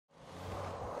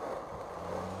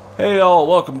Hey all,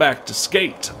 welcome back to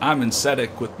Skate. I'm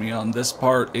Insetic. With me on this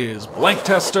part is Blank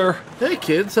Tester, Hey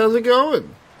kids, how's it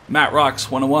going? Matt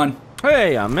Rocks 101,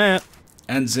 Hey, I'm Matt.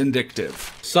 and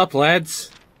Zindictive. Sup,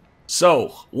 lads?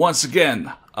 So, once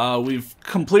again, we've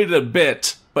completed a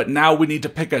bit, but now we need to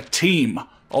pick a team.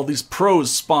 All these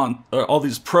pros spawned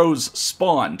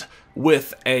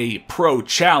with a pro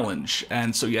challenge,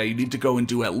 and so yeah, you need to go and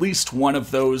do at least one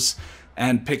of those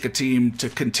and pick a team to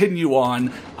continue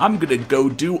on. I'm gonna go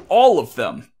do all of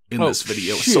them in this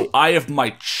video, so I have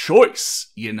my choice,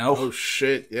 you know? Oh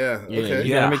shit, yeah, Yeah, okay.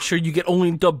 you gotta make sure you get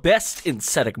only the best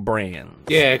Insetic brand.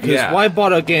 Yeah, because why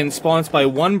bother getting sponsored by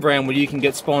one brand when you can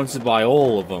get sponsored by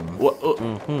all of them?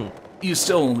 Well, you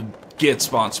still only get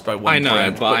sponsored by one I know,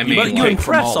 brand, but I mean, But you pick from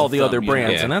impress all of the them, other you know?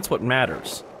 brands, Yeah. and that's what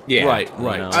matters. Yeah. Right. You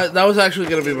know? That was actually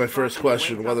going to be my first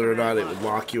question, whether or not it would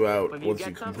lock you out once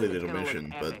you completed a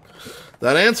mission, but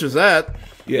that answers that.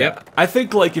 Yeah. Yep. I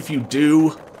think, like, if you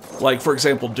do, like, for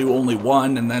example, do only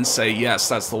one and then say, yes,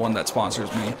 that's the one that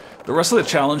sponsors me, the rest of the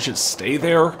challenges stay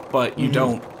there, but you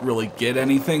don't really get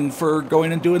anything for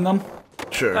going and doing them.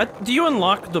 Sure. Do you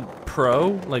unlock the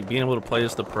pro, like being able to play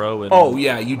as the pro? And Oh,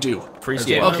 yeah, you do.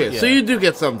 freestyle. Okay, so you do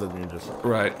get something, you just...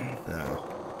 Right. Yeah.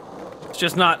 It's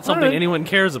just not something anyone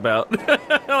cares about.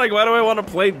 Like, why do I want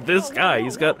to play this guy?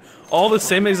 He's got all the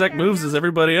same exact moves as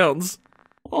everybody else.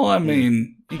 Well, I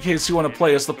mean, in case you want to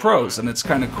play as the pros, and it's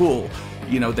kind of cool.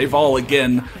 You know, they've all,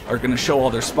 again, are going to show all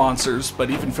their sponsors, but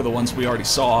even for the ones we already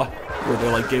saw, where they,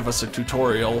 like, gave us a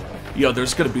tutorial, you know,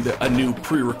 there's going to be a new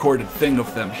pre-recorded thing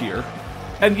of them here.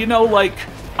 And, you know, like,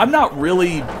 I'm not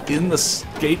really in the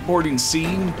skateboarding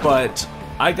scene, but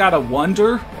I gotta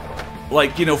wonder,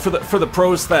 like, you know, for the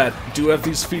pros that do have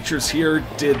these features here,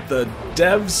 did the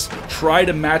devs try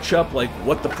to match up, like,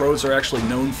 what the pros are actually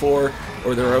known for,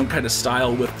 or their own kind of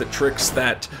style with the tricks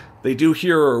that they do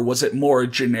here, or was it more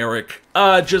generic,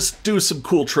 just do some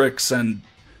cool tricks and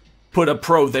put a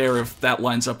pro there if that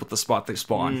lines up with the spot they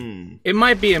spawn? It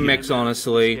might be a mix,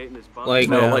 honestly. Like,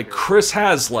 No, like Chris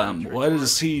Haslam, what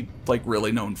is he, like,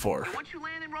 really known for?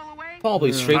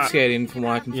 probably street skating from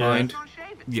what I can find.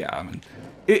 Yeah, I mean,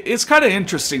 it's kind of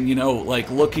interesting, you know, like,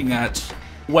 looking at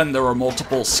when there are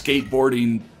multiple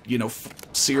skateboarding, you know,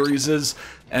 series,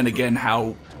 and again,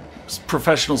 how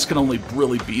professionals can only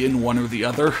really be in one or the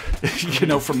other, you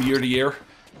know, from year to year.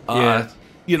 Yeah.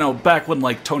 You know, back when,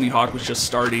 like, Tony Hawk was just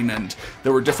starting, and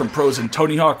there were different pros in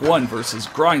Tony Hawk 1 versus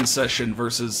Grind Session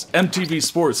versus MTV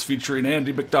Sports featuring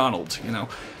Andy McDonald, you know,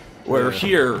 where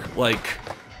here, like...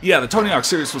 Yeah, the Tony Hawk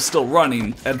series was still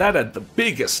running, and that had the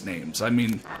biggest names. I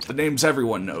mean, the names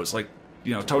everyone knows, like,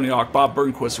 you know, Tony Hawk, Bob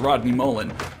Burnquist, Rodney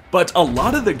Mullen. But a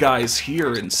lot of the guys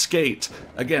here in Skate,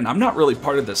 again, I'm not really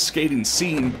part of the skating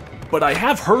scene, but I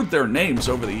have heard their names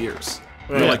over the years.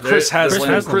 You know, like Chris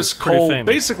Haslam, Chris Cole.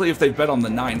 famous. Basically, if they've been on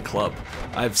the 9 Club,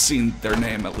 I've seen their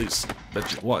name at least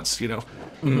once, you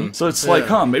know? So it's like,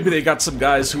 huh, maybe they got some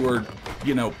guys who are,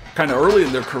 you know, kind of early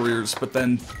in their careers, but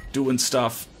then doing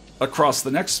stuff across the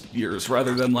next years,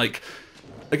 rather than, like,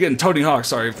 again, Tony Hawk,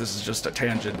 sorry if this is just a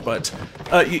tangent, but,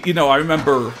 you know, I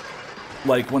remember,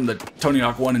 like, when the Tony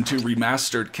Hawk 1 and 2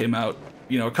 Remastered came out,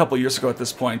 you know, a couple years ago at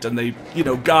this point, and they, you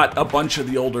know, got a bunch of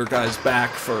the older guys back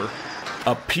for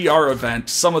a PR event.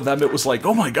 Some of them, it was like,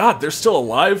 oh my god, they're still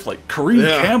alive? Like, Kareem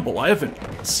Campbell, I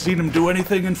haven't seen him do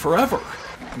anything in forever.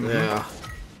 Yeah.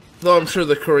 Though I'm sure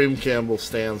the Kareem Campbell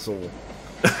stance will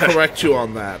correct you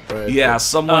on that, right? Yeah,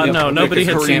 someone... No, nobody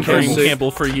had seen Campbell. Kareem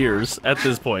Campbell for years at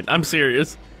this point. I'm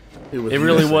serious. It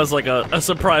really was like a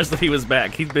surprise that he was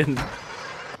back. He'd been,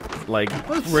 like,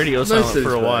 radio silent that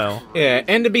for a he's while. Yeah,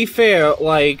 and to be fair,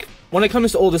 like, when it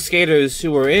comes to all the skaters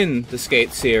who were in the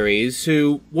Skate series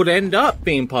who would end up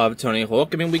being part of Tony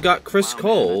Hawk, I mean, we got Chris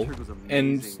Cole,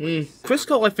 and Chris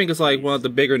Cole, I think, is, like, one of the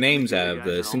bigger names out of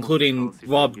this, including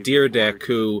Rob Dyrdek,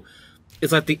 who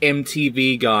is like the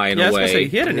MTV guy in Yeah, I a was way. gonna say,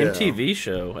 he had an MTV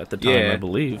show at the time, I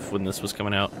believe, when this was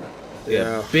coming out.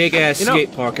 Yeah. Big ass You know-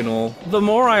 skate park and all. The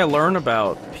more I learn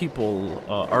about people,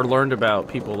 or learned about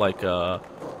people like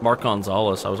Mark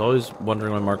Gonzalez, I was always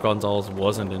wondering why Mark Gonzalez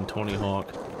wasn't in Tony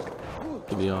Hawk,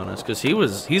 to be honest, because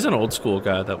he's an old school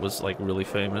guy that was, like, really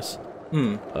famous.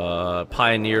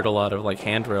 Pioneered a lot of, like,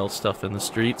 handrail stuff in the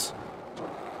streets.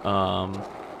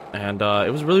 And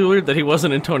it was really weird that he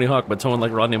wasn't in Tony Hawk, but someone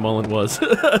like Rodney Mullen was.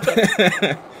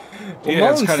 Yeah, it's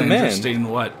Mullen's kind the of man. interesting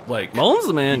what, like... Mullen's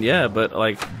the man, yeah, but,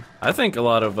 like, I think a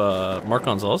lot of Mark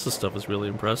Gonzalez's stuff is really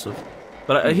impressive.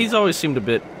 But he's always seemed a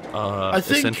bit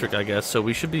eccentric, I guess, so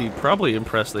we should be probably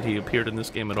impressed that he appeared in this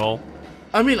game at all.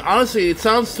 I mean, honestly, it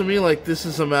sounds to me like this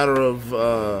is a matter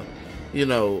of, you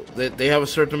know, they have a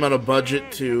certain amount of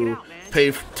budget to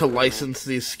pay to license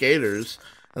these skaters,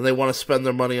 and they want to spend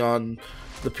their money on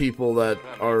the people that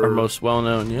Are most well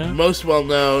known, yeah. most well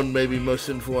known, maybe most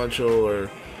influential, or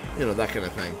that kind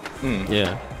of thing.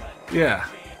 Yeah. Yeah.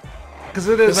 Because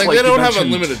it is Like, like they don't you have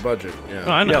mentioned- unlimited budget. Yeah.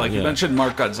 Oh, I know. Yeah, like you mentioned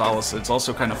Mark Gonzalez, it's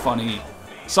also kind of funny.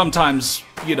 Sometimes,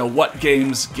 what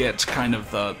games get kind of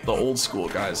the old school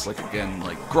guys. Like, again,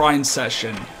 like Grind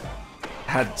Session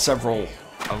had several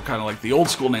of kind of like the old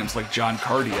school names, like John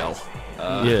Cardiel.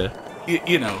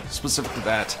 Specific to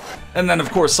that. And then, of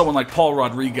course, someone like Paul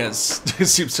Rodriguez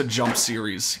seems to jump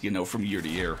series, from year to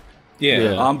year.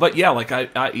 Yeah. But yeah, like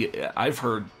I've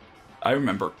heard, I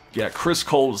remember, Chris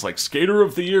Cole was like Skater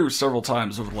of the Year several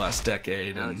times over the last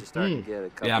decade, and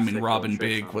yeah, I mean Robin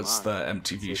Big was the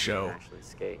MTV show.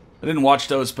 I didn't watch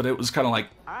those, but it was kind of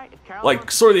like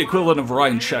sort of the equivalent of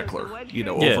Ryan Sheckler,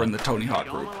 over in the Tony Hawk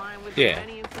group. Yeah.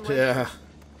 Yeah.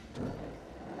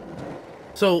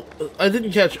 So, I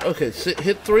didn't catch... Okay,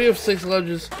 hit 3 of 6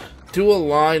 ledges, do a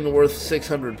line worth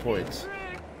 600 points.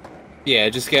 Yeah,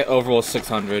 just get overall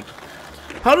 600.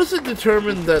 How does it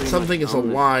determine that something is a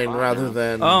line rather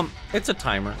than... It's a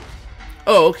timer.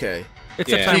 Oh, okay. It's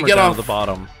Yeah. a So you timer get down off- at the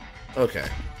bottom. Okay.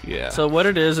 Yeah. So what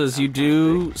it is you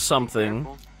do something,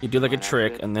 you do like a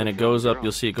trick, and then it goes up,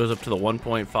 you'll see it goes up to the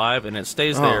 1.5, and it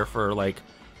stays there for like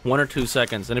 1 or 2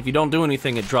 seconds, and if you don't do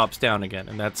anything, it drops down again,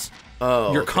 and that's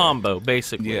your combo,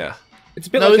 basically. Yeah. It's a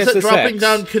bit Now, like is it SSX. dropping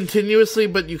down continuously,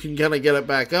 but you can kind of get it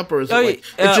back up, or is it like... It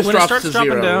just when it drops starts to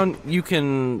dropping 0? down, you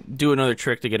can do another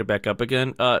trick to get it back up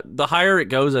again. The higher it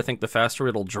goes, I think the faster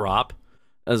it'll drop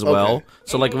as well. Okay.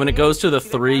 So like when it goes to the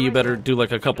 3, you better do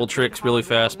like a couple tricks really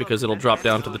fast because it'll drop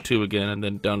down to the 2 again and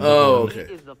then down to the Oh, 1.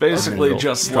 okay. Basically, It'll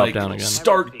just drop like down again.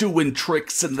 start doing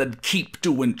tricks and then keep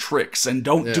doing tricks and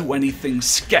don't do anything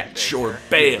sketch or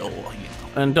bail.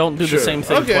 And don't do Sure. the same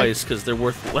thing Okay. twice because they're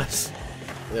worth less.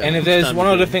 And if there's Time one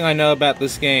to other do. thing I know about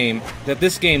this game, that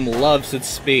this game loves its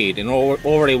speed, and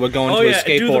already we're going Oh, to a yeah,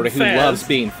 do them skateboarder who fast. loves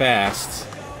being fast.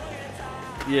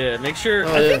 Yeah, make sure.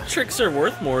 I think tricks are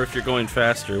worth more if you're going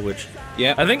faster, which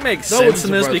Yeah. I think makes That sense wouldn't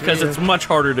in this surprise me, because yeah. it's much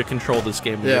harder to control this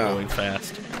game when Yeah. you're going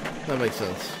fast. That makes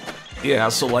sense. Yeah,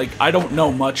 so like I don't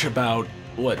know much about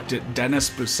Dennis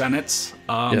Busenitz,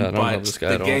 I don't know but this guy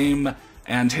the at all. game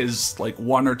and his like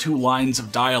 1 or 2 lines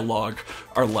of dialogue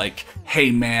are like,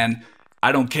 "Hey man,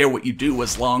 I don't care what you do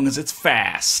as long as it's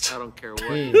fast." I don't care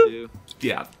what you do,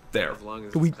 Yeah, there. as long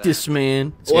as We it's fast. this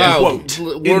man. Wow. Quote,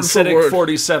 Word in for Citic word.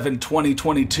 47,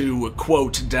 2022,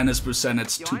 quote, Dennis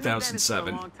Busenitz,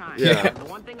 2007. Yeah. The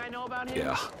one thing I know about him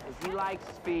Yeah. is he likes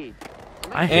speed.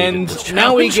 I hated And this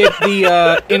now we challenge. get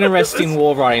the interesting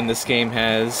wall riding this game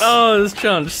has. Oh, this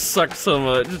challenge sucks so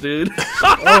much, dude.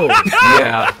 Oh,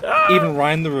 Yeah. Even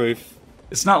riding the roof.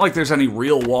 It's not like there's any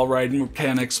real wall riding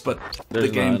mechanics, but the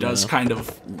There's game not, does no. kind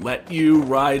of let you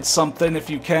ride something if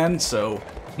you can, so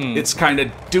it's kind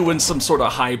of doing some sort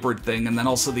of hybrid thing, and then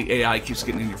also the AI keeps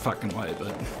getting in your fucking way, but...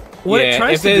 What Yeah, it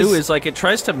tries if to do there's- is like it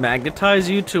tries to magnetize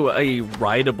you to a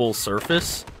rideable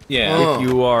surface Yeah. Oh. if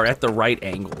you are at the right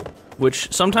angle,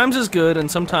 which sometimes is good and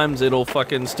sometimes it'll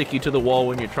fucking stick you to the wall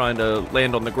when you're trying to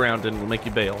land on the ground and it'll make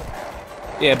you bail.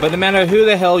 Yeah, but no matter who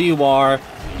the hell you are,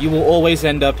 you will always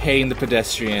end up hating the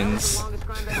pedestrians.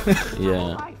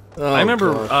 Yeah. Oh, I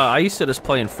remember God. I used to just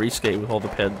play in free skate with all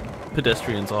the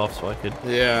pedestrians off so I could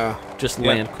Yeah. just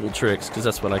land cool tricks because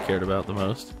that's what I cared about the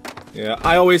most. Yeah,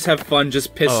 I always have fun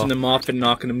just pissing Oh. them off and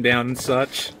knocking them down and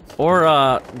such. Or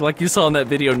like you saw in that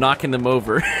video, knocking them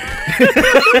over.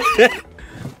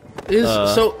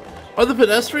 So, are the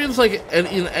pedestrians like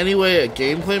in any way a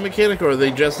gameplay mechanic, or are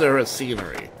they just there as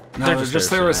scenery? No, They're they're just just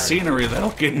there there as scenery that'll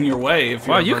get in your way if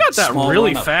you Wow, you got that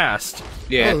really fast. fast.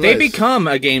 Yeah, Oh, they nice. become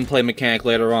a gameplay mechanic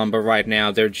later on, but right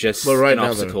now they're just But right an now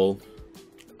they're- obstacle.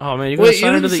 Oh man, you gonna Wait, you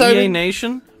sign into didn't the sign EA in-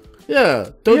 Nation? Yeah.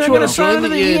 Don't You're you want gonna to sign join into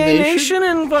the the EA Nation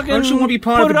and fucking Aren't you wanna be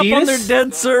part put of it up on their Adidas?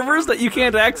 dead servers that you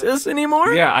can't access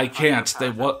anymore? Yeah, I can't.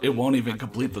 It won't even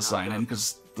complete the sign-in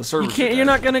because the servers You can't. are You're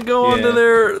dead. not gonna go onto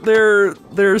Yeah.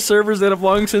 their servers that have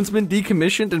long since been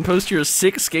decommissioned and post your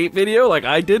sick skate video like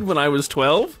I did when I was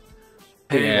 12.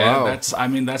 Yeah, Wow.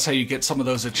 that's how you get some of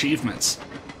those achievements.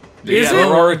 Is Yeah, it?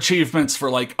 there are achievements for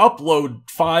like upload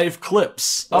 5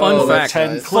 clips, Fun upload fact.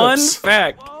 10 nice. Fun clips.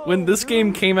 fact: when this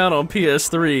game came out on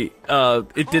PS3,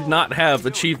 it did not have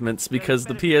achievements because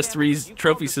the PS3's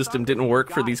trophy system didn't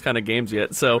work for these kind of games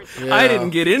yet. So I Yeah. didn't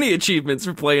get any achievements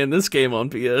for playing this game on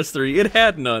PS3. It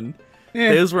had none.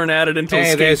 Those weren't added until Hey,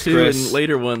 Skate there's 2 Chris. and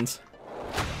later ones.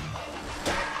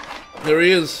 There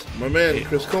he is, my man,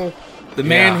 Chris Cole. The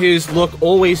man Yeah. whose look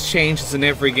always changes in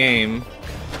every game.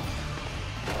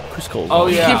 Chris Cole. Oh,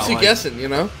 He yeah, keeps you like- guessing, you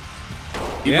know.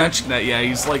 You Yeah. mentioned that, yeah.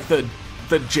 He's like the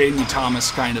Jamie Thomas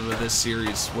kind of this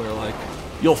series, where like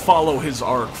you'll follow his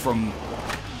arc from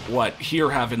what here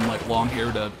having like long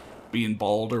hair to being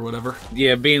bald or whatever.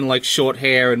 Yeah, being like short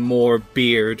hair and more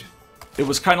beard. It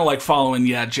was kind of like following,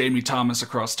 Jamie Thomas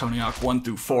across Tony Hawk 1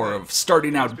 through 4 of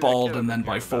starting out bald and then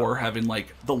by 4 having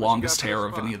like the longest hair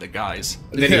of any of the guys.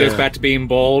 And then he goes back to being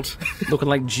bald. Looking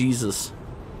like Jesus.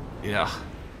 Yeah.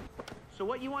 So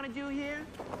what you want to do here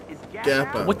is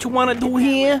Gap out. What you want to do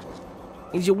here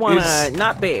is you want Is- to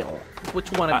not bail.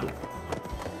 What you want to do?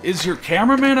 Is your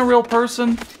cameraman a real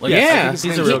person? Like, Yeah, I think his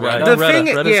he's a name's real guy. Retta. No, The Retta.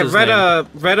 thing, Retta's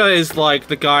his Retta is like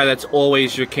the guy that's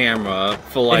always your camera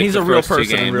for like. And he's the a real first two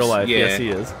person in games. real life. Yeah. Yes, he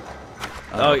is.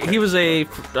 Oh, he was a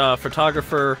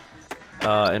photographer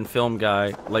and film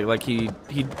guy. Like he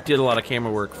did a lot of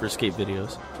camera work for skate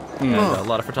videos. And a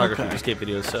lot of photography for skate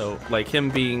videos. So like him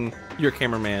being your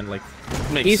cameraman, like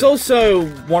makes He's sense. also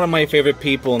one of my favorite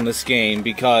people in this game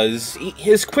because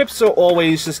his quips are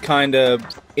always just kind of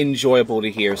enjoyable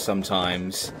to hear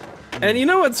sometimes. And you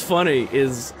know what's funny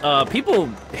is people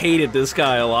hated this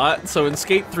guy a lot. So in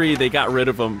Skate 3 they got rid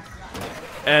of him.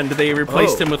 And they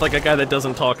replaced him with like a guy that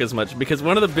doesn't talk as much. Because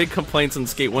one of the big complaints in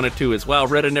Skate 1 and 2 is, wow,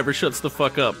 Retta never shuts the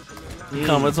fuck up. He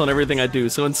comments on everything I do.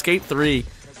 So in Skate 3,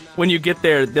 when you get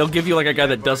there, they'll give you like a guy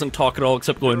that doesn't talk at all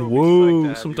except going,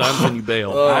 whoa, sometimes when you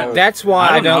bail. That's why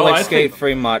I don't don't know, like I Skate think-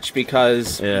 3 much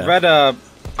because Yeah. Retta.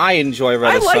 I enjoy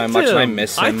Retta so liked much him. and I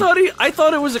miss him. I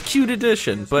thought it was a cute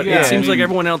addition, but Yeah, it seems I like mean-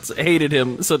 everyone else hated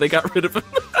him, so they got rid of him.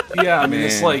 Yeah, I mean,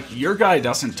 it's Man. like, your guy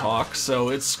doesn't talk, so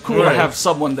it's cool Right. to have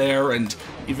someone there, and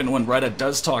even when Retta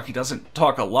does talk, he doesn't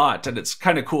talk a lot, and it's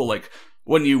kind of cool, like,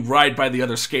 when you ride by the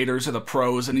other skaters or the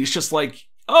pros, and he's just like,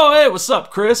 oh, hey, what's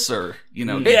up, Chris? Or,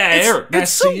 Eric, nice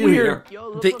it's to so see you weird. here.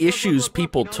 The issues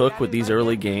people took with these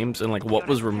early games and like what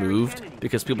was removed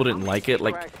because people didn't like it.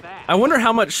 Like, I wonder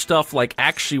how much stuff like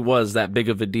actually was that big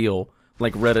of a deal.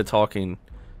 Like Retta talking,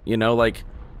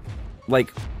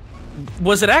 like,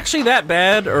 was it actually that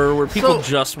bad, or were people So-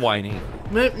 just whining?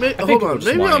 Hold it on, was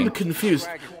maybe I'm whining. confused.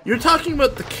 You're talking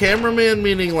about the cameraman,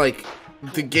 meaning like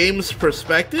the game's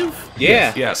perspective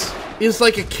Yeah. Yes. is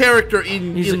like a character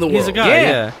in the world. He's a guy.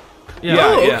 Yeah. Yeah.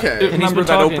 Oh, Yeah. okay. And he's Remember been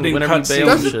that talking opening whenever you cutscene? bail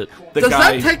and Does shit. The Does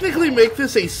guy, that technically make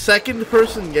this a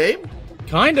second-person game?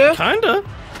 Kinda. Kinda.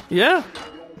 Yeah.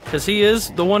 Because he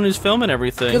is the one who's filming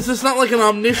everything. Because it's not like an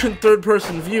omniscient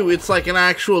third-person view. It's like an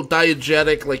actual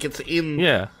diegetic, like it's in.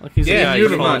 Yeah. Like he's Yeah, the guy who's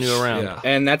pretty following much. you around. Yeah.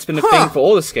 And that's been a Huh. thing for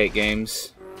all the skate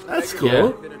games. That's cool.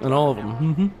 Yeah, and all of them.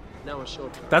 hmm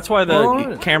That's why the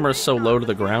Alright. camera's so low to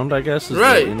the ground, I guess, is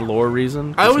Right. the in lore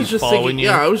reason. I 'cause was he's just following thinking. you.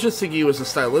 Yeah, I was just thinking it was a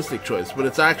stylistic choice, but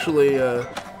it's actually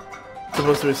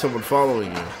supposed to be someone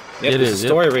following you. Yep, It it's is, a yep.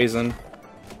 story reason.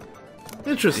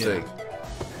 Interesting.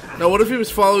 Now, what if he was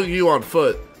following you on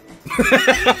foot?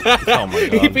 Oh my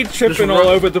He'd god. be tripping run- all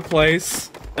over the place.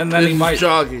 and then he Just might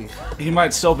jogging.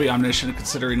 still be omniscient,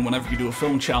 considering whenever you do a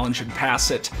film challenge and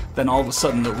pass it, then all of a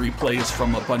sudden the replay is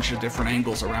from a bunch of different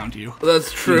angles around you.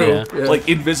 That's true. Yeah. Yeah. Like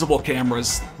invisible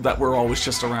cameras that were always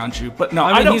just around you. But no,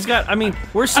 I mean, don't, he's got. I mean,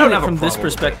 we're seeing don't it have a from this problem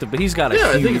with perspective, but he's got a Yeah,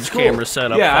 I think huge it's cool. camera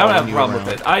setup. Yeah, I don't have a following you problem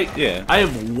around. with it. Yeah. I have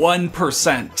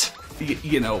 1%.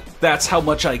 That's how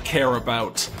much I care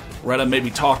about Retta maybe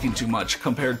talking too much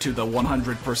compared to the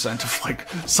 100% of like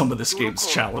some of this game's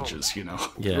challenges.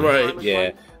 Yeah. Right.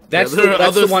 Yeah. That's, There are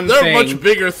that's others. the one there thing. are much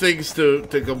bigger things to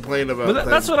complain about. But than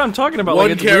that's what I'm talking about. one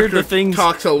Like, it's weird character the things.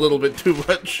 talks a little bit too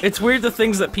much. It's weird the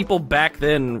things that people back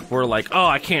then were like, "Oh,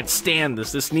 I can't stand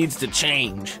this. This needs to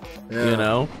change."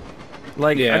 Yeah.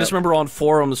 Like Yeah. I just remember on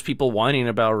forums people whining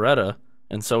about Retta,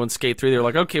 and so in Skate 3 they were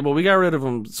like, "Okay, well we got rid of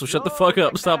him, so shut the fuck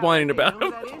up. Stop whining about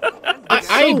him."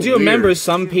 I so do remember weird.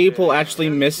 some people actually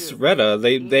miss Retta.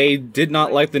 They did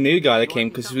not like the new guy that came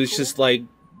because he was just like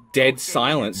dead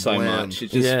silent so Bland. much.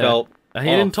 It just Yeah. felt. He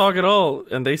didn't talk at all,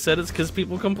 and they said it's because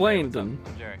people complained, and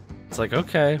it's like,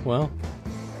 okay, well,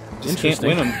 Just can't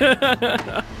win him.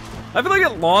 I feel like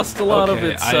it lost a lot of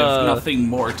Okay, its. I have nothing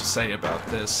more to say about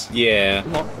this. Yeah.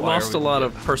 Lost are a we- lot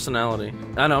of personality.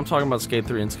 I know I'm talking about Skate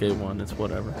 3 and Skate 1. It's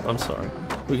whatever. I'm sorry.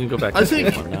 We can go back to I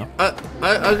Skate think 1 now.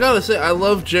 I gotta say I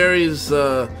love Jerry's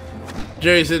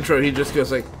intro. He just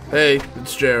goes like, "Hey,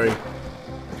 it's Jerry."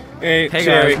 Hey, Hey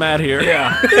Jerry. guys, Matt here.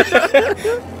 Yeah,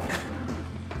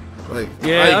 Like,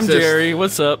 Yeah, I I'm exist. Jerry.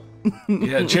 What's up?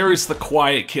 yeah. Jerry's the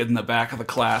quiet kid in the back of the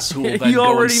class who will then You go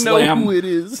already and know slam. who it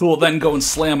is. Who will then go and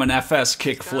slam an FS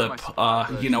kickflip,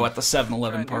 at the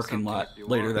 7-Eleven parking lot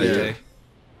later that Yeah. day.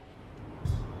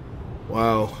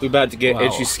 Wow. We're about to get Wow.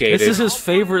 edgy skated. This is his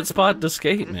favorite spot to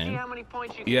skate, man. How many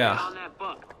points you can Yeah. get on that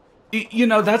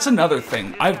book? That's another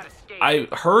thing. I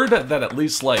heard that at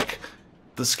least like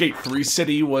the Skate 3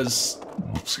 city was,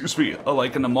 excuse me,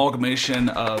 like an amalgamation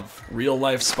of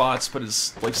real-life spots, but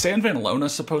is, like, San Vanalona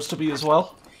supposed to be as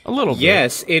well? A little bit.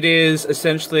 Yes, it is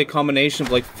essentially a combination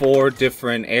of like 4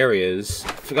 different areas.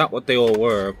 I forgot what they all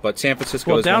were, but San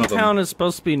Francisco is one of them. Downtown is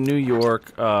supposed to be New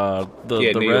York. The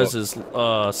New res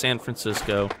York. is San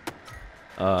Francisco.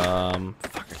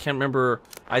 Fuck, I can't remember.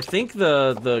 I think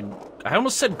I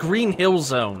almost said Green Hill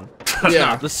Zone.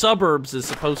 Yeah. The suburbs is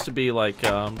supposed to be like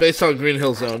Based on Green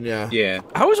Hill Zone, yeah. Yeah.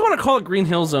 I always want to call it Green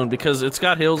Hill Zone because it's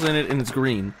got hills in it and it's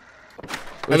green.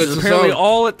 Which And is it's a apparently zone.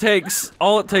 all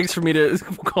it takes for me to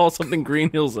call something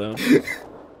Green Hill Zone.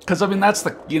 Because, I mean, that's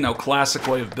the, classic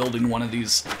way of building one of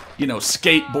these,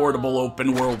 skateboardable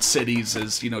open world cities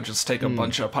is, just take a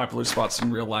bunch of popular spots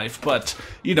in real life. But,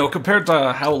 compared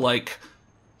to how, like,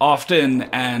 often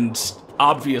and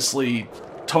obviously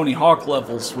Tony Hawk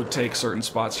levels would take certain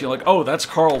spots, you're like, oh, that's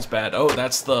Carlsbad. Oh,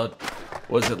 that's the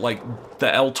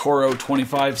El Toro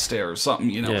 25 stair or something,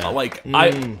 Yeah. Like,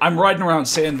 I'm riding around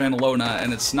San Vanalona,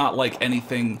 and it's not like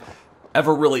anything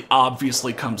ever really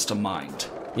obviously comes to mind.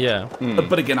 Yeah.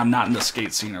 But again, I'm not in the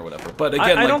skate scene or whatever. But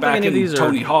again, I like don't think back any of in these are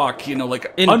Tony Hawk,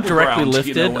 like Indirectly underground,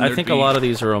 lifted, when I there'd think be, a lot of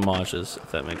these are homages,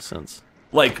 if that makes sense.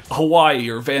 like Hawaii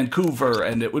or Vancouver,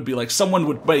 and it would be like someone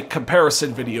would make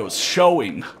comparison videos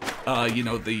showing,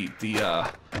 the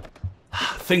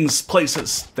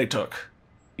places they took.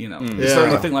 Is there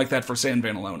Yeah. anything like that for San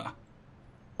Vanalona?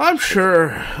 I'm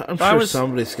sure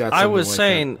somebody's got something I was like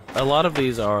saying a lot of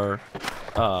these are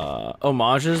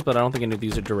homages, but I don't think any of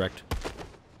these are direct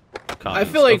copies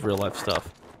feel like- of real life stuff.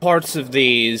 Parts of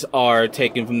these are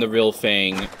taken from the real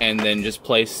thing and then just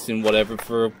placed in whatever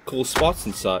for cool spots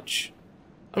and such.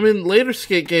 that. I mean, later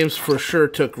skate games for sure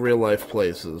took real-life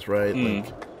places, right?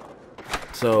 Like,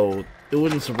 so, it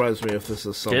wouldn't surprise me if this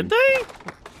is some... Did they?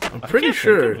 I'm pretty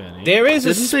sure. There is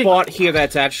a Didn't they- spot here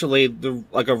that's actually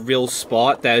like a real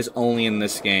spot that is only in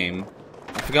this game.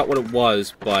 I forgot what it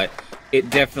was, but it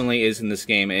definitely is in this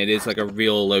game, and it is like a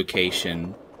real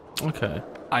location. Okay.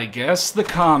 I guess the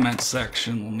comment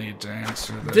section will need to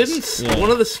answer this. Didn't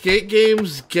one of the skate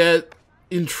games get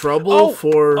in trouble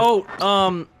for...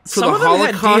 some the of them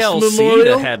had Holocaust DLC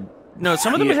Memorial? that had no.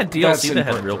 Some of them Yeah, had that's DLC in that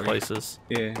had Part real 3. places.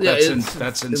 Yeah. Yeah,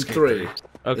 That's in in Skate 3. 3.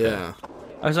 Okay. Yeah.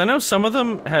 As I know, some of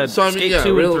them had So, I mean, Skate yeah,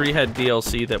 2 real- and 3 had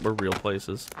DLC that were real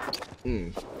places.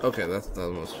 Okay, that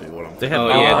must be what I'm They had Oh,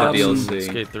 yeah, the mods in DLC.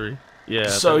 Skate 3. Yeah.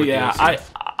 So that were yeah,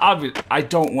 DLC. I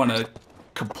don't want to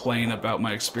complain about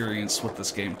my experience with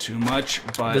this game too much,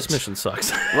 but This mission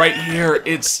sucks. right here,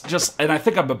 it's just, and I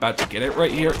think I'm about to get it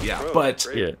right here. Yeah, but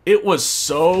Yeah. it was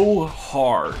so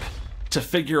hard to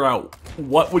figure out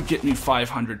what would get me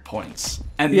 500 points.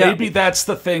 And Yeah. maybe that's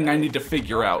the thing I need to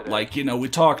figure out. Like, we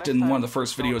talked in one of the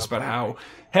first videos about how,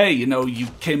 hey, you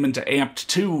came into Amped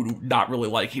 2 not really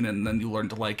liking it, and then you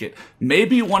learned to like it.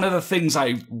 Maybe one of the things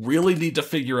I really need to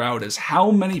figure out is how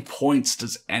many points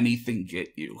does anything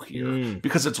get you here?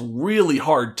 Because it's really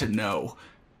hard to know,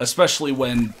 especially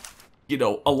when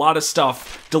a lot of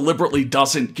stuff deliberately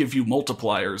doesn't give you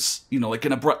multipliers. Like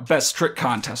in a best trick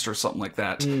contest or something like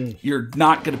that, you're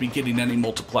not going to be getting any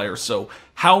multipliers. So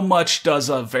how much does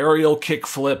a varial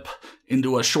kickflip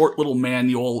into a short little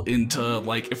manual into,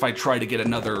 like, if I try to get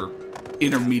another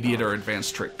intermediate or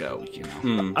advanced trick go,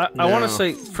 I want to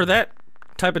say, for that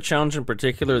type of challenge in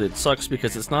particular, that sucks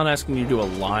because it's not asking you to do a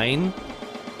line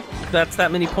that's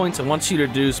that many points. It wants you to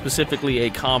do specifically a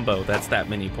combo that's that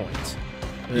many points.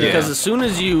 Because as soon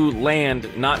as you land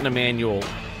not in a manual,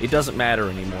 it doesn't matter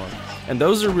anymore. And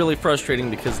those are really frustrating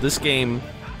because this game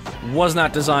was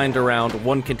not designed around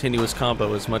one continuous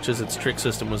combo as much as its trick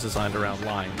system was designed around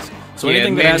lines. So Yeah,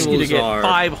 anything that asks you to manuals get are-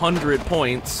 500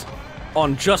 points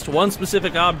on just one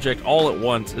specific object all at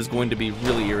once is going to be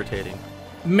really irritating.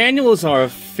 Manuals are a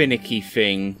finicky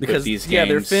thing Because with these games. yeah,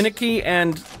 they're finicky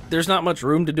and there's not much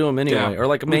room to do them anyway. Or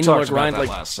like a we manual talked grind, about that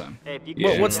like last time.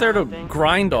 what's there to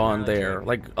grind on there?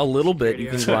 Like a little bit you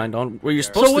can grind on. What you're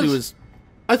supposed to do is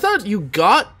I thought you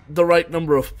got the right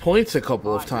number of points a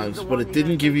couple of times, but it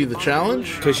didn't give you the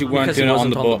challenge? because you weren't because it doing it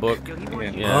wasn't on the book.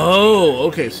 Yeah. Yeah. Oh,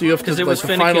 okay, so you have to, Because it like, was the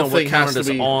finicky final on what thing has counted to as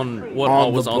be on what on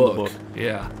all the was on the book. book.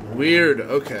 Yeah. Weird,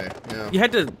 okay, yeah. You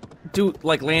had to do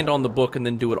like land on the book and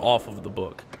then do it off of the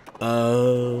book.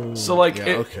 Oh. So like,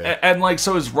 yeah, okay. and like,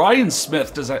 so is Ryan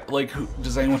Smith? Does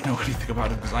anyone know anything about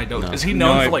him? Because I don't. No. Is he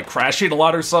known No, for like crashing a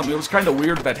lot or something? It was kind of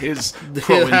weird that his He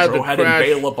pro had intro to had him crash.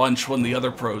 bail a bunch when the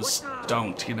other pros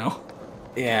don't.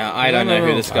 Yeah, I don't know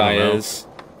who this guy I don't know. is.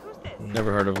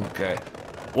 Never heard of him. Okay.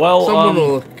 Well, Someone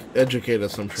will educate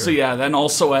us, I'm sure. So yeah, then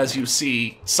also as you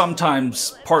see,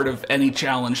 sometimes part of any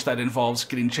challenge that involves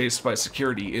getting chased by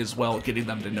security is, well, getting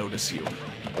them to notice you.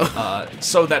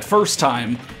 So that first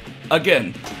time,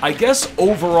 again, I guess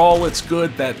overall it's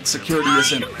good that security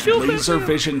isn't laser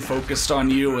vision focused on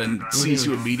you and sees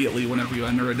you immediately whenever you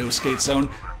enter a no-skate zone,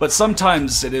 but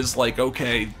sometimes it is like,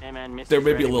 okay, they're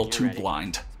maybe a little too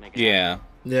blind. Yeah.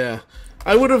 Yeah.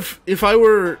 I would have, if I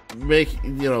were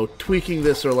tweaking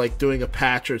this or like doing a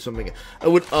patch or something, I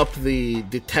would up the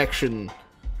detection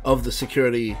of the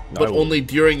security, but only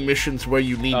during missions where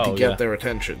you need to get their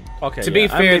attention. Okay. To be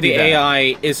fair, the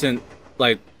AI isn't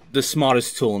like the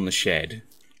smartest tool in the shed.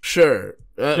 Sure.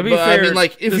 To be but fair, I mean,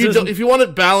 like, if you want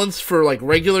it balanced for like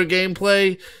regular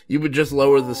gameplay, you would just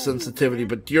lower the sensitivity.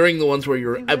 But during the ones where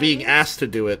you're being asked to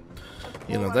do it,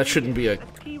 that shouldn't be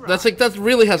that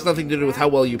really has nothing to do with how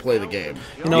well you play the game.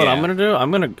 You know what I'm gonna do? I'm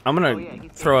gonna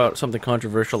throw out something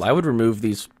controversial. I would remove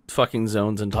these fucking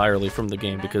zones entirely from the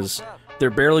game because they're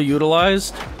barely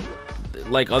utilized.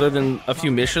 Like, other than a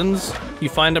few missions, you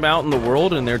find them out in the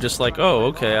world and they're just like, oh,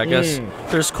 okay, I guess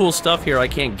there's cool stuff here I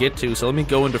can't get to, so let me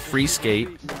go into free skate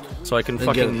so I can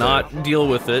fucking not deal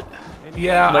with it.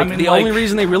 Yeah, like, I mean, the only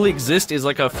reason they really exist is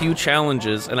like a few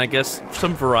challenges and I guess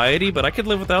some variety, but I could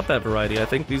live without that variety. I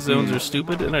think these zones are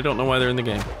stupid and I don't know why they're in the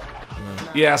game.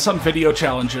 Yeah, some video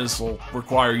challenges will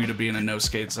require you to be in a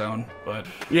no-skate zone, but...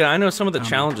 Yeah, I know some of the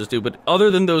challenges do, but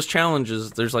other than those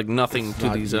challenges, there's like nothing to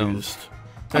these zones.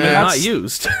 I mean, not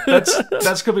used.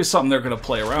 that's gonna be something they're gonna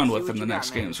play around with in the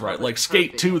next games, right? Like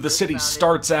Skate 2, the city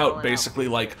starts out basically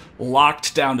like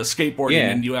locked down to skateboarding,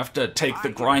 and you have to take the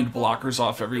grind blockers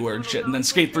off everywhere and shit. And then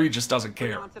Skate 3 just doesn't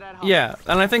care. Yeah,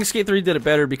 and I think Skate 3 did it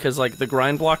better because like the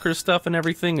grind blocker stuff and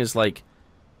everything is like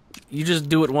you just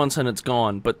do it once and it's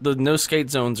gone. But the no skate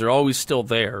zones are always still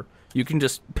there. You can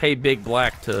just pay Big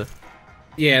Black to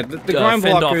the grind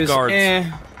fend off blockers.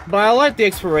 guards. But I like the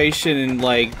exploration and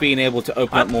like being able to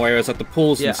open up more areas like the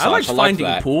pools and such. I like finding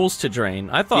that. pools to drain.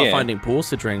 I thought finding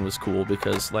pools to drain was cool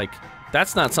because like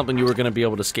that's not something you were going to be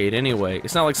able to skate anyway.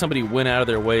 It's not like somebody went out of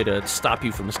their way to stop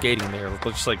you from skating there. It's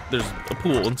just like there's a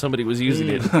pool and somebody was using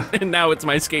it, and now it's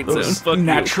my skate zone. Fuck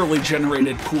naturally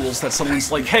generated pools that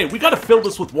someone's like, hey, we got to fill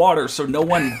this with water so no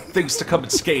one thinks to come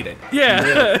and skate it.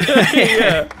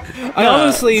 Yeah. I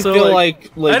honestly feel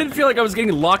like I didn't feel like I was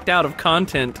getting locked out of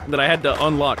content that I had to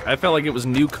unlock. I felt like it was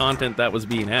new content that was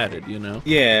being added,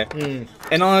 Yeah.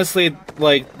 And honestly,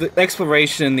 like, the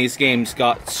exploration in these games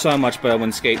got so much better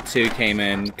when Skate 2 came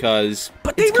in, because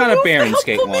it's kind of bare in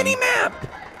Skate 1. Mini-map!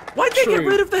 Why'd they get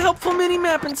rid of the helpful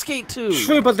mini-map in Skate 2?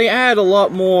 True, but they add a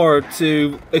lot more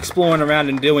to exploring around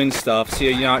and doing stuff, so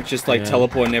you're not just, like,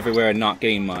 teleporting everywhere and not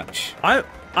getting much.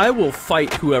 I will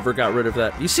fight whoever got rid of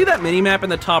that. You see that mini-map in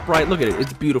the top right? Look at it.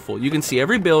 It's beautiful. You can see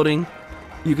every building.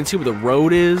 You can see where the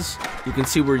road is. You can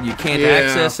see where you can't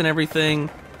access and everything.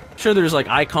 Sure, there's like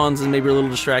icons and maybe a little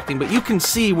distracting, but you can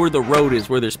see where the road is,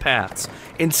 where there's paths.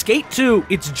 In Skate 2,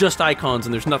 it's just icons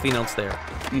and there's nothing else there.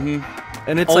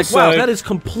 And it's also, like, wow, that is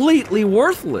completely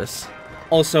worthless.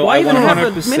 Also, why I even 100%, have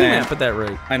a minimap at that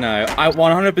rate? I know. I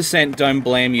 100% don't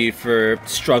blame you for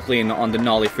struggling on the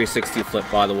Nollie 360 flip,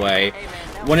 by the way.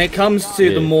 When it comes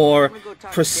to the more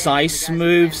precise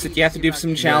moves that you have to do for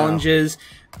some challenges,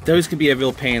 those can be a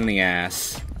real pain in the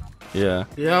ass. Yeah.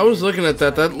 Yeah, I was looking at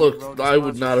that. That looked... I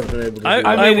would not have been able to do that.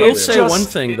 I will say one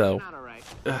thing, though.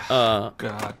 God,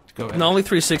 go ahead. Nollie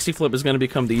 360 flip is going to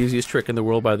become the easiest trick in the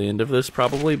world by the end of this,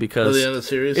 probably, because by the end of the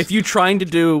series? if you're trying to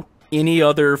do any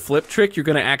other flip trick, you're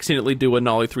going to accidentally do a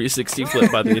Nollie 360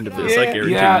 flip by the end of this, I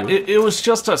guarantee you. It was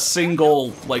just a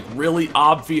single, like, really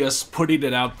obvious putting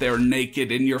it out there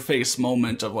naked in your face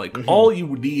moment of, like, all you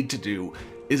need to do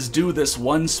is do this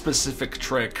one specific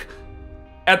trick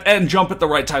and jump at the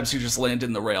right time so you just land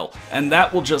in the rail. And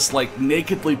that will just, like,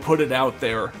 nakedly put it out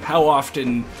there. How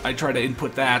often I try to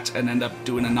input that and end up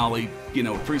doing a Nollie,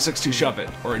 360 shove it,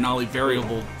 or a Nollie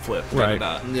variable flip. Right.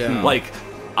 And, like,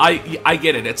 I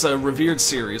get it. It's a revered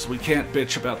series. We can't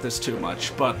bitch about this too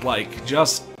much. But, like,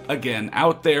 just, again,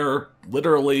 out there,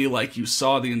 literally, like, you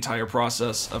saw the entire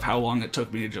process of how long it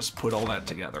took me to just put all that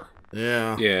together.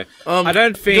 Yeah. Yeah. I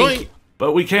don't think...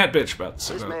 But we can't bitch about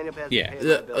this. Yeah.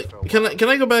 Can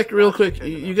I go back real quick?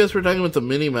 You guys were talking about the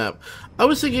mini-map. I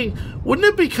was thinking, wouldn't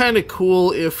it be kind of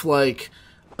cool if, like,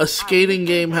 a skating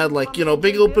game had, like,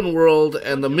 big open world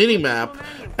and the mini-map,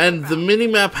 and the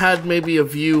mini-map had maybe a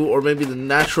view, or maybe the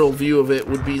natural view of it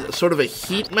would be sort of a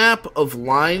heat map of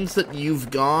lines that you've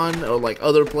gone, or, like,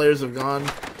 other players have gone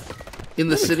in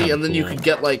the city, and then you could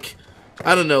get, like,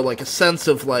 I don't know, like, a sense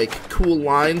of, like, cool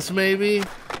lines, maybe?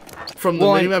 from the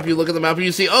minimap, you look at the map and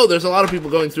you see, oh, there's a lot of people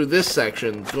going through this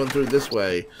section, going through this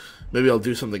way. Maybe I'll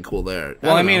do something cool there.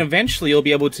 Well, I mean, eventually you'll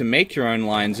be able to make your own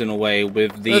lines in a way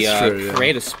with the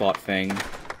create a spot thing.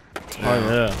 Oh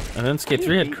yeah, and then Skate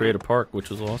 3 had Create a Park, which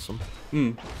was awesome.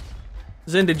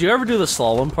 Zen, did you ever do the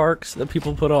slalom parks that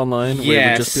people put online? Where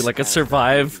it would just be like a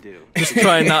survive, just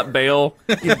try and not bail.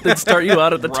 They'd start you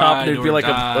out at the top, and it'd be like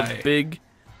a big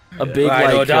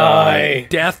like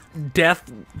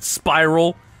death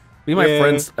spiral. Me and my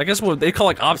friends, I guess what they call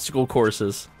like obstacle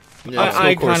courses. Yeah.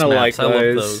 I kind of like those. I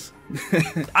love those.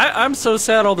 I'm so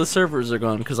sad all the servers are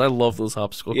gone because I love those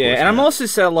obstacle courses. Yeah, and I'm also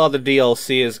sad a lot of the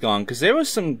DLC is gone because there was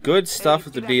some good stuff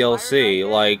with the DLC.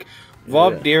 Like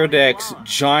Rob Dyrdek's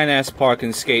giant-ass park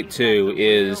in Skate 2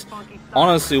 is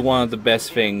honestly one of the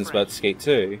best things about Skate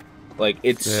 2. Like,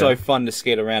 it's so fun to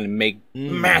skate around and make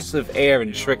massive air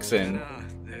and tricks in.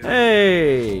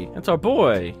 Hey, that's our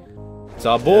boy. It's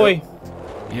our boy.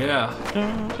 Yeah.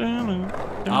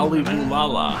 Ali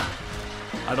Boulala.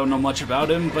 I don't know much about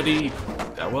him, but he,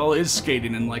 well, is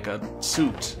skating in like a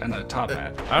suit and a top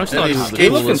hat. I always thought he was the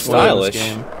coolest one in this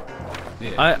game.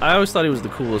 Yeah. I always thought he was the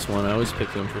coolest one. I always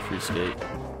picked him for free skate.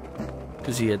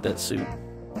 Because he had that suit.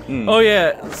 Oh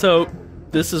yeah, so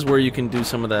this is where you can do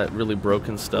some of that really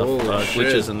broken stuff,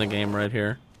 glitches in the game right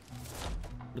here.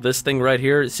 This thing right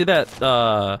here, see that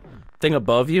thing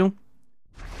above you?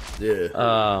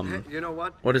 Yeah.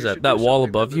 What is that? That wall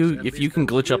above you? If you can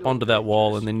glitch up onto that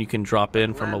wall and then you can drop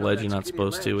in from a ledge you're not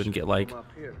supposed to and get like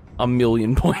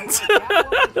 1,000,000 points.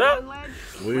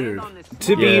 Weird.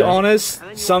 To be honest,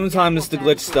 sometimes the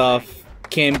glitch stuff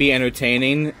can be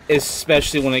entertaining,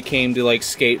 especially when it came to like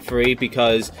Skate 3,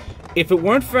 because if it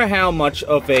weren't for how much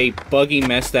of a buggy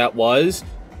mess that was,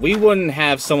 we wouldn't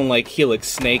have someone like Helix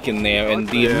Snake in there and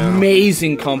the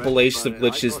amazing compilations of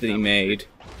glitches that he made.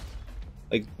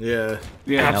 Like,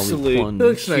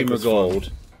 absolute humor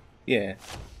gold. Yeah.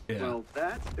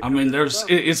 I mean,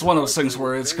 it's one of those things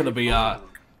where it's gonna be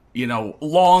you know,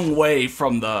 long way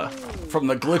from the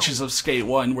glitches of Skate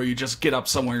 1 where you just get up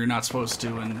somewhere you're not supposed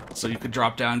to and so you could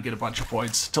drop down and get a bunch of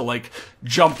points to like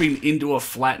jumping into a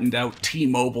flattened out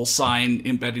T-Mobile sign,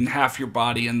 embedding half your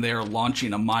body in there,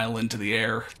 launching a mile into the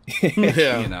air.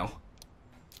 You know.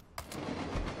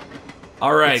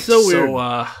 Alright, so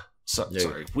weird.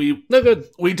 Sorry. We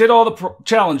did all the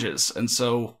challenges, and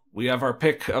so we have our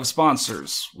pick of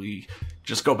sponsors. We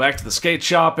just go back to the skate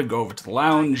shop and go over to the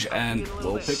lounge, and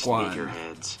we'll pick one.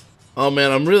 Oh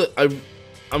man,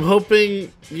 I'm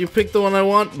hoping you pick the one I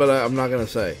want, but I'm not gonna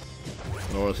say.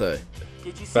 I don't want to say.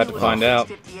 About to find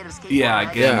out. Yeah,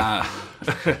 again,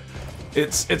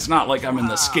 it's not like I'm in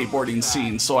the skateboarding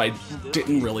scene, so I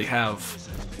didn't really have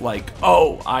like,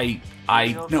 oh, I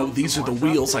know these are the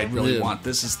wheels I'd really want.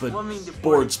 This is the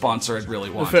board sponsor I'd really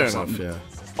want. Fair enough, yeah.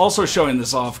 Also showing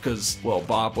this off because, well,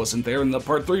 Bob wasn't there in the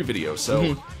part 3 video,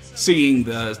 so seeing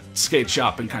the skate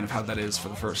shop and kind of how that is for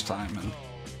the first time. And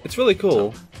it's really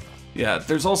cool. So, yeah,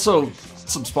 there's also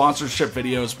some sponsorship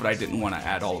videos, but I didn't want to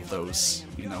add all of those,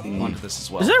 you know, onto this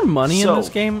as well. Is there money in this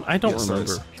game? I don't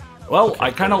remember. Well, I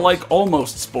kind of like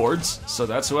almost boards, so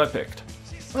that's who I picked.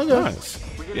 Oh, nice.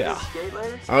 Yeah.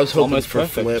 I was hoping for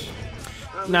Flip.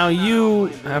 Now you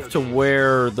have to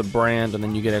wear the brand, and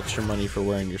then you get extra money for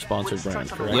wearing your sponsored brand,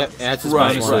 correct? Yep, that's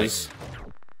right.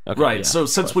 Okay, right. So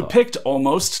since we picked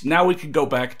almost, now we could go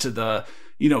back to the,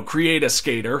 you know, create a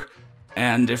skater,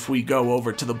 and if we go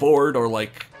over to the board or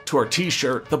like to our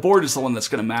T-shirt, the board is the one that's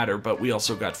going to matter, but we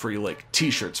also got free like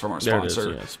T-shirts from our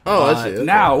sponsor. Yes. Oh, I see. Okay.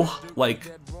 Now,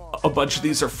 like a bunch of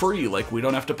these are free. Like we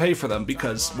don't have to pay for them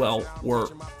because, well,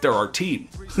 they're our team.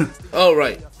 Oh,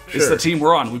 right. It's the team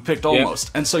we're on. We picked almost.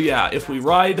 Yep. And so, yeah, if we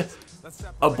ride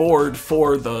a board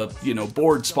for the, you know,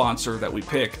 board sponsor that we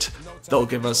picked, they'll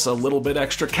give us a little bit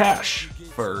extra cash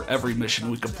for every mission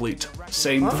we complete.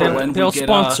 Same for when we get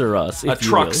sponsor us, a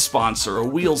truck sponsor, a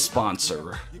wheel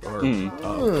sponsor, or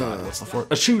what's the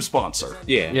fourth? A shoe sponsor.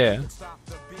 Yeah.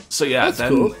 So yeah, that's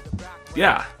cool.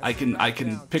 Yeah, I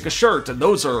can pick a shirt, and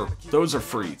those are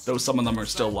free. Some of them are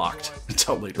still locked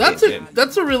until later in the game.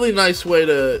 That's a really nice way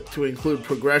to include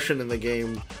progression in the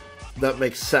game. That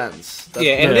makes sense.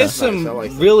 And there's some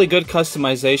really good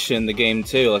customization in the game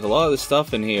too. Like a lot of the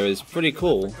stuff in here is pretty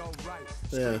cool.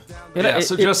 Yeah.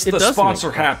 So just the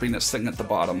sponsor happiness thing at the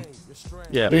bottom.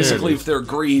 Yeah. Basically, if they're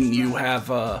green, you have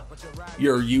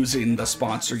you're using the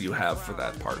sponsor you have for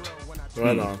that part.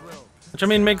 Right on. Which, I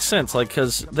mean, makes sense, like,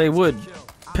 because they would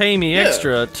pay me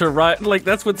extra to ride, like,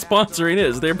 that's what sponsoring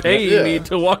is. They're paying me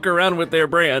to walk around with their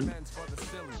brand.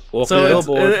 So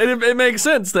billboard. it makes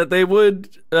sense that they would,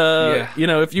 Yeah. you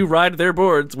know, if you ride their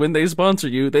boards when they sponsor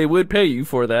you, they would pay you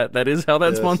for that. That is how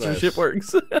that Yeah, sponsorship nice.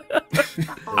 works.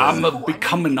 I'm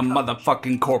becoming a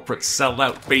motherfucking corporate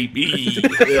sellout, baby.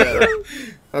 Yeah.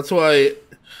 That's why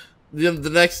the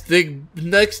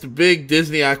next big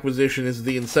Disney acquisition is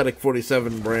the Insetic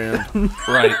 47 brand.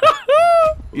 Right.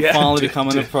 Yeah. Finally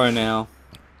becoming a pro now.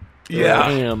 Yeah.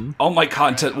 Damn. All my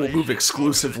content will move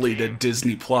exclusively to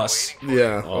Disney Plus.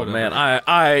 Yeah. Oh man,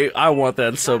 I want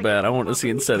that so bad. I want to see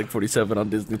Insetic 47 on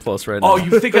Disney Plus right now. Oh,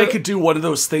 you think I could do one of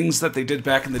those things that they did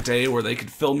back in the day where they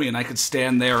could film me and I could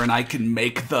stand there and I can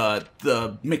make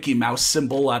the Mickey Mouse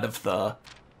symbol out of the...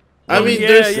 I mean, yeah,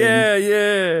 there's,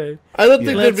 yeah. I don't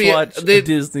think Let's there'd be watch a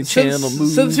Disney Channel movie.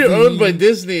 Since you're owned by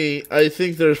Disney, I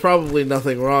think there's probably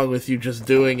nothing wrong with you just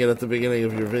doing it at the beginning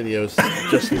of your videos,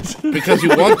 just because you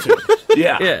want to.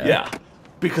 Yeah, Yeah. yeah.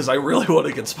 Because I really want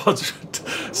to get sponsored.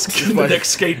 The next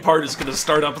skate part is going to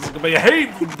start up. It's going to be, hey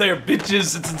there,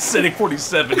 bitches, it's Insetic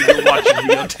 47. And you're watching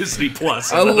me on Disney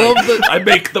Plus. I love that. I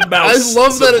make the I mouse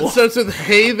love that it symbol. starts with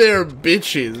 "Hey there,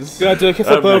 bitches." You gotta do a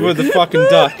flip over the fucking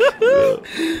duck.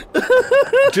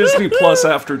 Disney Plus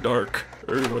After Dark.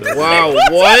 Or whatever. Wow,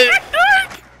 what?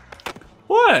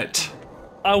 What?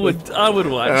 I would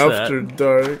watch After that.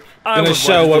 dark. I Gonna would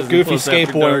show watch what Disney goofy Plus After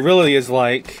skateboarding Dark. really is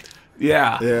like.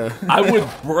 Yeah. Yeah. I would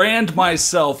brand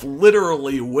myself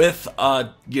literally with a,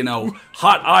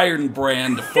 hot iron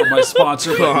brand for my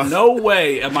sponsor, but no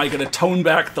way am I going to tone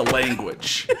back the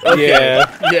language.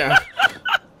 Yeah. Yeah.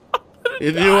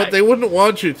 You know what? They wouldn't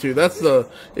want you to. That's the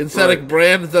Insetic Right.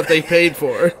 brand that they paid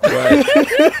for. Right.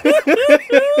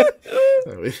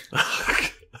 I mean,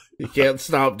 you can't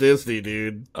stop Disney,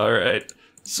 dude. All right.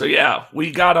 So yeah, we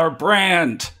got our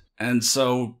brand. And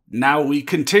so now we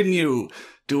continue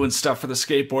doing stuff for the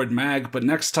Skateboard Mag, but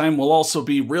next time we'll also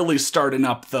be really starting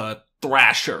up the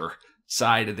Thrasher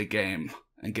side of the game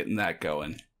and getting that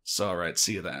going. So all right,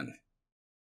 see you then.